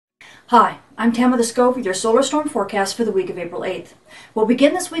Hi, I'm Tamitha with your solar storm forecast for the week of April 8th. We'll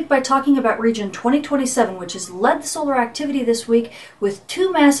begin this week by talking about region 2027, which has led the solar activity this week with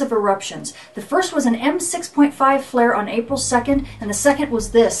two massive eruptions. The first was an M6.5 flare on April 2nd, and the second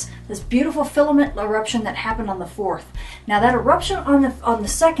was this beautiful filament eruption that happened on the 4th. Now that eruption on the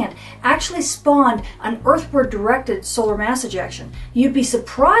 2nd actually spawned an earthward directed solar mass ejection. You'd be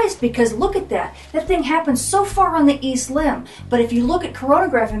surprised because look at that. That thing happened so far on the east limb, but if you look at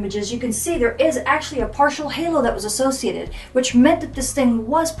coronagraph images, you can see there is actually a partial halo that was associated, which meant that this thing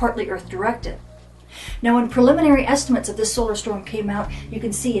was partly Earth-directed. Now, when preliminary estimates of this solar storm came out, you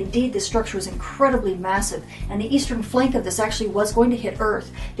can see indeed the structure was incredibly massive, and the eastern flank of this actually was going to hit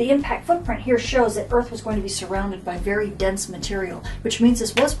Earth. The impact footprint here shows that Earth was going to be surrounded by very dense material, which means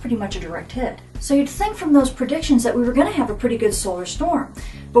this was pretty much a direct hit. So you'd think from those predictions that we were going to have a pretty good solar storm.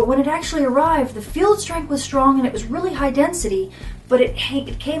 But when it actually arrived, the field strength was strong and it was really high density, but it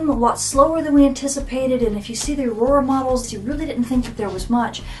came a lot slower than we anticipated, and if you see the Aurora models, you really didn't think that there was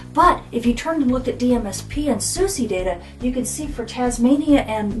much. But if you turned and looked at DMSP and SUSI data, you can see for Tasmania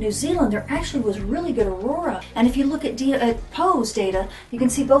and New Zealand, there actually was really good Aurora. And if you look at POE's data, you can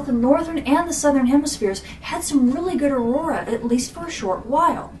see both the northern and the southern hemispheres had some really good Aurora, at least for a short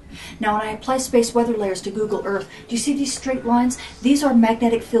while. Now, when I apply space weather layers to Google Earth, do you see these straight lines? These are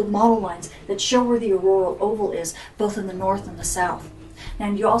magnetic field model lines that show where the auroral oval is, both in the north and the south.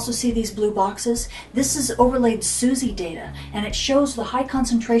 And you also see these blue boxes. This is overlaid SUSI data, and it shows the high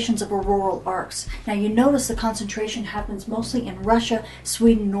concentrations of auroral arcs. Now, you notice the concentration happens mostly in Russia,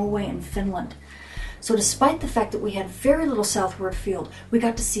 Sweden, Norway, and Finland. So despite the fact that we had very little southward field, we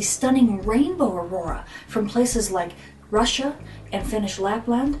got to see stunning rainbow aurora from places like Russia and Finnish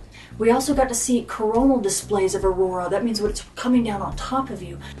Lapland. We also got to see coronal displays of aurora. That means when it's coming down on top of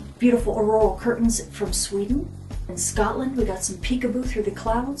you. Beautiful auroral curtains from Sweden. In Scotland, we got some peekaboo through the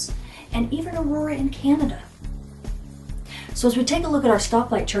clouds, and even aurora in Canada. So as we take a look at our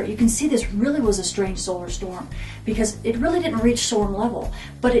stoplight chart, you can see this really was a strange solar storm because it really didn't reach storm level,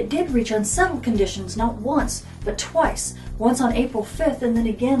 but it did reach unsettled conditions not once, but twice. Once on April 5th and then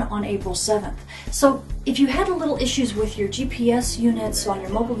again on April 7th. So if you had a little issues with your GPS units on your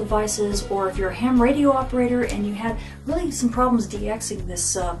mobile devices, or if you're a ham radio operator and you had really some problems DXing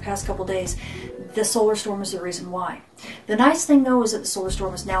this past couple days, the solar storm is the reason why. The nice thing though is that the solar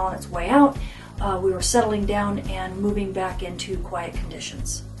storm is now on its way out. We were settling down and moving back into quiet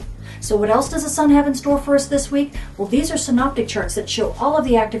conditions. So what else does the sun have in store for us this week? Well, these are synoptic charts that show all of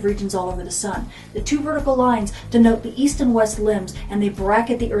the active regions all over the sun. The two vertical lines denote the east and west limbs, and they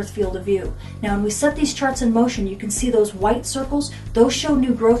bracket the Earth field of view. Now, when we set these charts in motion, you can see those white circles. Those show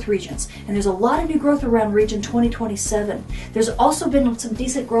new growth regions, and there's a lot of new growth around region 2027. There's also been some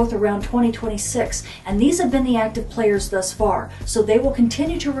decent growth around 2026, and these have been the active players thus far. So they will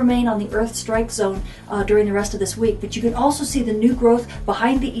continue to remain on the Earth strike zone during the rest of this week. But you can also see the new growth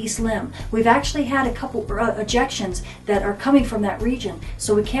behind the east limb. We've actually had a couple ejections that are coming from that region,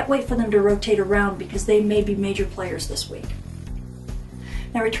 so we can't wait for them to rotate around because they may be major players this week.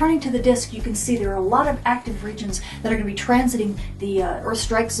 Now, returning to the disk, you can see there are a lot of active regions that are going to be transiting the Earth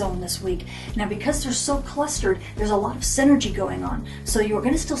strike zone this week. Now, because they're so clustered, there's a lot of synergy going on. So you're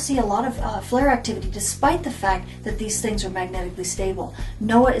going to still see a lot of flare activity despite the fact that these things are magnetically stable.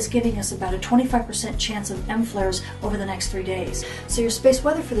 NOAA is giving us about a 25% chance of M flares over the next 3 days. So your space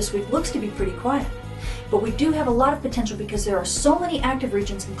weather for this week looks to be pretty quiet. But we do have a lot of potential because there are so many active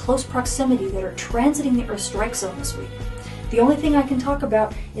regions in close proximity that are transiting the Earth strike zone this week. The only thing I can talk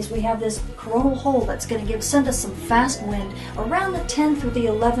about is we have this coronal hole that's going to send us some fast wind around the 10th or the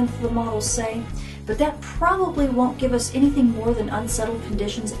 11th, the models say. But that probably won't give us anything more than unsettled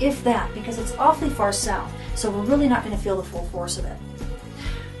conditions, if that, because it's awfully far south. So we're really not going to feel the full force of it.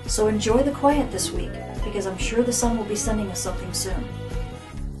 So enjoy the quiet this week, because I'm sure the sun will be sending us something soon.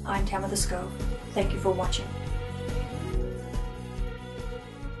 I'm Tamitha. Thank you for watching.